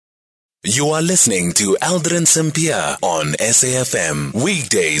You are listening to Aldrin Sampear on SAFM,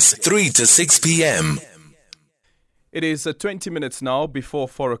 weekdays 3 to 6 p.m. It is 20 minutes now before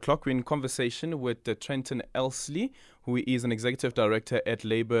 4 o'clock. We're in conversation with Trenton Elsley, who is an executive director at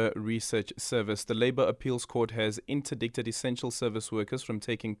Labour Research Service. The Labour Appeals Court has interdicted essential service workers from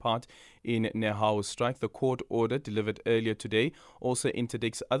taking part in Nehawu strike. The court order, delivered earlier today, also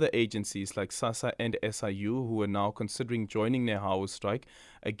interdicts other agencies like SASSA and SIU, who are now considering joining Nehawu strike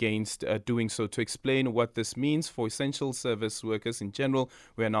against doing so. To explain what this means for essential service workers in general,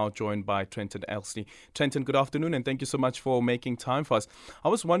 we are now joined by Trenton Elsley. Trenton, good afternoon, and thank you so much for making time for us. I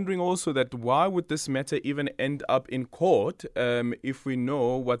was wondering also that why would this matter even end up in court if we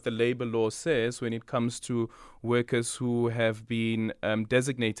know what the labour law says when it comes to workers who have been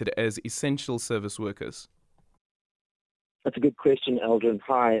designated as essential service workers? That's a good question, Aldrin.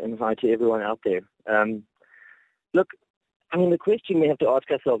 Hi, and hi to everyone out there. The question we have to ask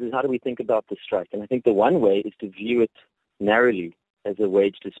ourselves is how do we think about the strike? And I think the one way is to view it narrowly as a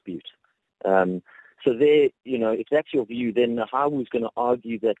wage dispute. So there, if that's your view, then Nehawu is going to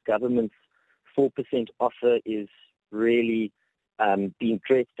argue that government's 4% offer is really being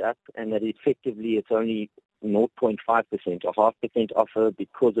dressed up and that effectively it's only 0.5%, a 0.5% offer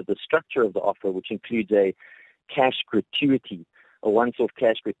because of the structure of the offer, which includes a cash gratuity, a once-off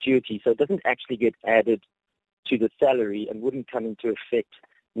cash gratuity. So it doesn't actually get added to the salary and wouldn't come into effect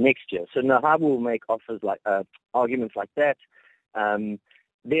next year. So Nehawu will make arguments like that. Then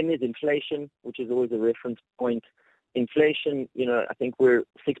there's inflation, which is always a reference point. Inflation, I think we're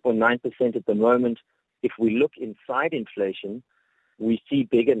 6.9% at the moment. If we look inside inflation, we see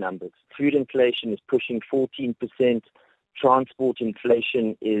bigger numbers. Food inflation is pushing 14%. Transport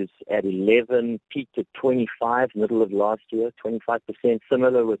inflation is at 11, peaked at 25 middle of last year, 25%.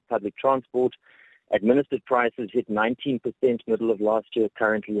 Similar with public transport. Administered prices hit 19% middle of last year,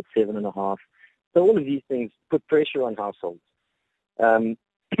 currently at 7.5%. So all of these things put pressure on households. And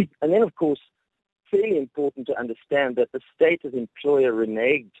then, of course, fairly important to understand that the state as employer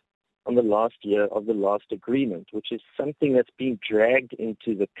reneged on the last year of the last agreement, which is something that's being dragged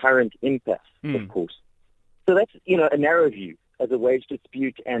into the current impasse, of course. So that's, a narrow view as a wage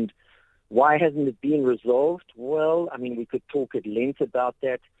dispute. And why hasn't it been resolved? Well, we could talk at length about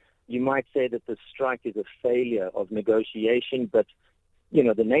that. You might say that the strike is a failure of negotiation, but,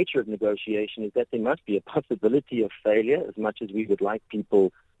 the nature of negotiation is that there must be a possibility of failure as much as we would like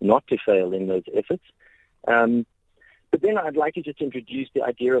people not to fail in those efforts. But then I'd like to just introduce the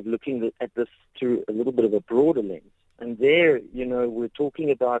idea of looking at this through a little bit of a broader lens. And there, we're talking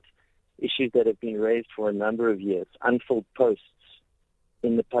about issues that have been raised for a number of years, unfilled posts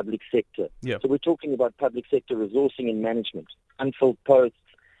in the public sector. Yeah. So we're talking about public sector resourcing and management, unfilled posts,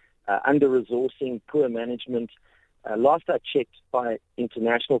 under-resourcing, poor management. Last I checked, by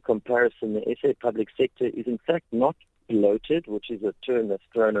international comparison, the SA public sector is in fact not bloated, which is a term that's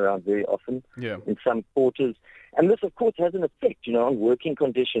thrown around very often in some quarters. And this, of course, has an effect, on working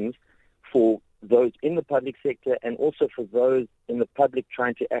conditions for those in the public sector and also for those in the public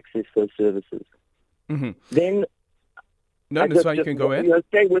trying to access those services. Mm-hmm. Then... No, that's why you can go ahead.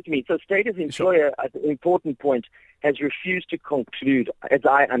 Stay with me. So state as employer, at an important point, has refused to conclude, as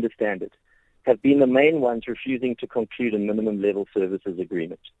I understand it, have been the main ones refusing to conclude a minimum level services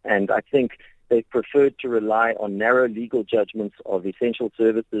agreement. And I think they've preferred to rely on narrow legal judgments of essential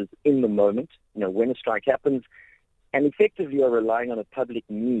services in the moment, when a strike happens, and effectively are relying on a public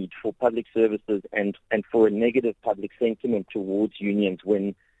need for public services and for a negative public sentiment towards unions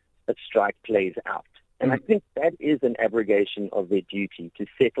when a strike plays out. And I think that is an abrogation of their duty to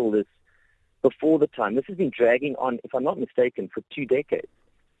settle this before the time. This has been dragging on, if I'm not mistaken, for 2 decades.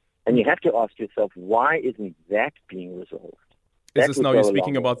 And you have to ask yourself, why isn't that being resolved? Is this now you're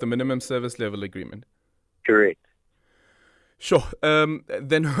speaking about the minimum service level agreement? Correct. Sure.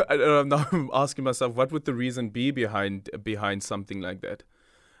 Then now I'm asking myself, what would the reason be behind something like that?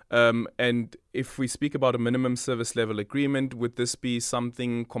 And if we speak about a minimum service level agreement, would this be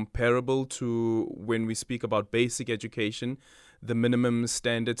something comparable to when we speak about basic education, the minimum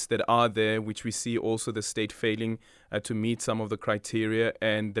standards that are there, which we see also the state failing to meet some of the criteria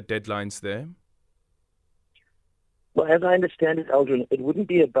and the deadlines there? Well, as I understand it, Aldrin, it wouldn't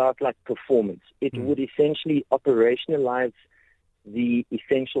be about performance. It would essentially operationalize the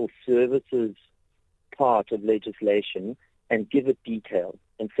essential services part of legislation and give it detail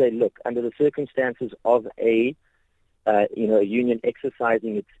and say, look, under the circumstances of a union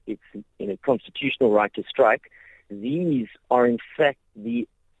exercising its constitutional right to strike, these are in fact the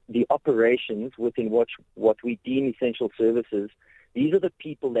operations within what we deem essential services These are the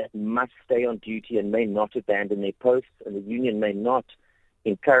people that must stay on duty and may not abandon their posts, and the union may not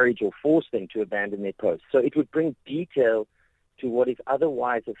encourage or force them to abandon their posts. So it would bring detail to what is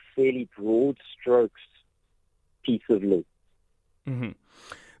otherwise a fairly broad strokes piece of law. Mm-hmm.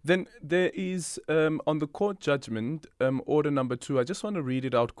 Then there is, on the court judgment, order number 2, I just want to read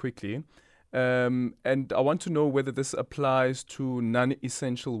it out quickly. And I want to know whether this applies to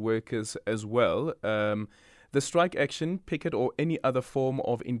non-essential workers as well. The strike action, picket, or any other form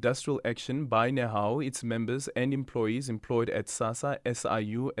of industrial action by Nehawu, its members and employees employed at SASSA,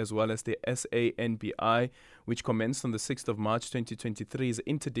 SIU, as well as the SANBI, which commenced on the 6th of March 2023, is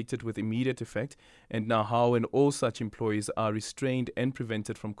interdicted with immediate effect, and Nehawu and all such employees are restrained and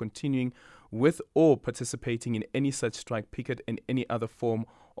prevented from continuing with or participating in any such strike, picket, and any other form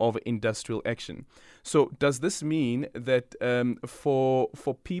of industrial action. So does this mean that for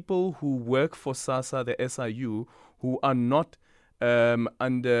people who work for SASSA, the SIU, who are not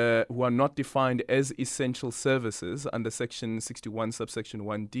defined as essential services under Section 61, subsection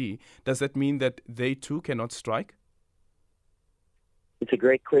 1D, does that mean that they too cannot strike? It's a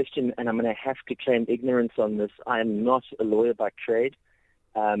great question, and I'm going to have to claim ignorance on this. I am not a lawyer by trade.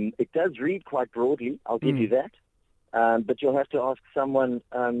 It does read quite broadly, I'll give you that. But you'll have to ask someone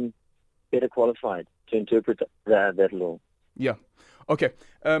better qualified to interpret that law. Yeah. Okay.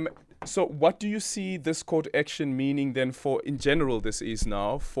 So what do you see this court action meaning then for, in general, this is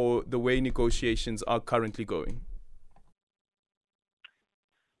now, for the way negotiations are currently going?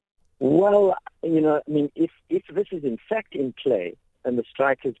 Well, if this is in fact in play and the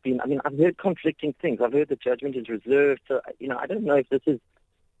strike has been, I've heard conflicting things. I've heard the judgment is reserved. So, I don't know if this is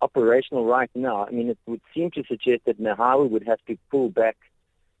operational right now. It would seem to suggest that Nehawu would have to pull back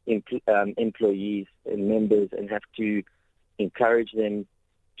employees and members and have to encourage them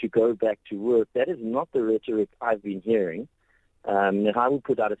to go back to work. That is not the rhetoric I've been hearing. Nehawu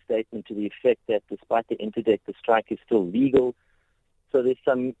put out a statement to the effect that despite the interdict, the strike is still legal. So there's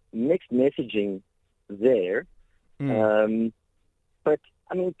some mixed messaging there. But,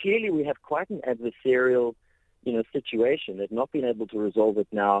 clearly we have quite an adversarial situation. They've not been able to resolve it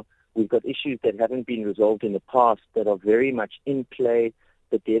now. We've got issues that haven't been resolved in the past that are very much in play,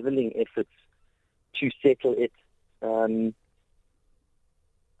 the deviling efforts to settle it.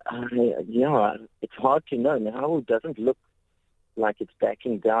 It's hard to know. Nehawu doesn't look like it's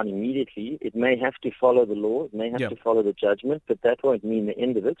backing down immediately. It may have to follow the law. It may have to follow the judgment, but that won't mean the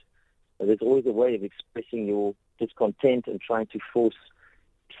end of it. There's always a way of expressing your discontent and trying to force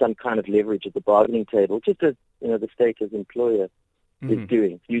some kind of leverage at the bargaining table, just as the state as employer is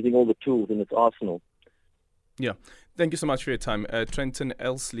doing, using all the tools in its arsenal. Yeah. Thank you so much for your time. Trenton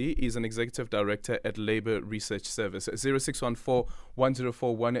Elsley is an executive director at Labour Research Service.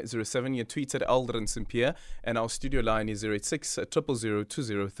 0614-104-107. Your tweet at Aldrin St. Pierre, and our studio line is 086 000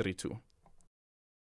 2032.